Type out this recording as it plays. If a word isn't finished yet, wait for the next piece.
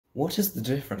What is the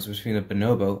difference between a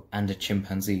bonobo and a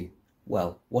chimpanzee?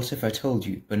 Well, what if I told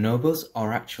you bonobos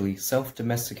are actually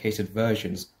self-domesticated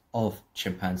versions of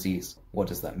chimpanzees? What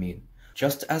does that mean?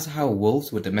 Just as how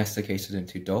wolves were domesticated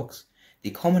into dogs, the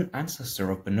common ancestor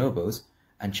of bonobos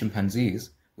and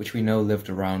chimpanzees, which we know lived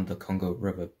around the Congo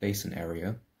River Basin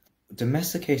area,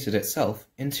 domesticated itself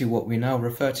into what we now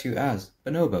refer to as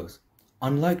bonobos.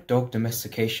 Unlike dog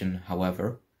domestication,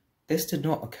 however, this did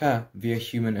not occur via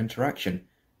human interaction.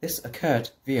 This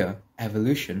occurred via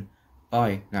evolution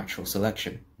by natural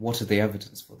selection. What is the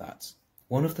evidence for that?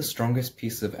 One of the strongest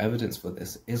pieces of evidence for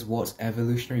this is what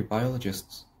evolutionary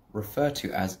biologists refer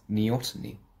to as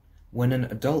neoteny, when an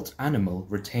adult animal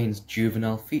retains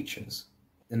juvenile features.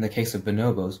 In the case of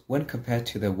bonobos, when compared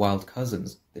to their wild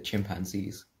cousins, the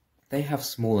chimpanzees, they have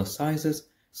smaller sizes,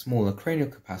 smaller cranial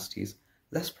capacities,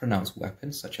 less pronounced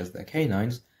weapons such as their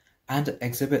canines, and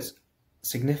exhibit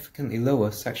significantly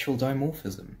lower sexual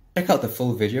dimorphism. Check out the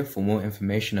full video for more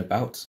information about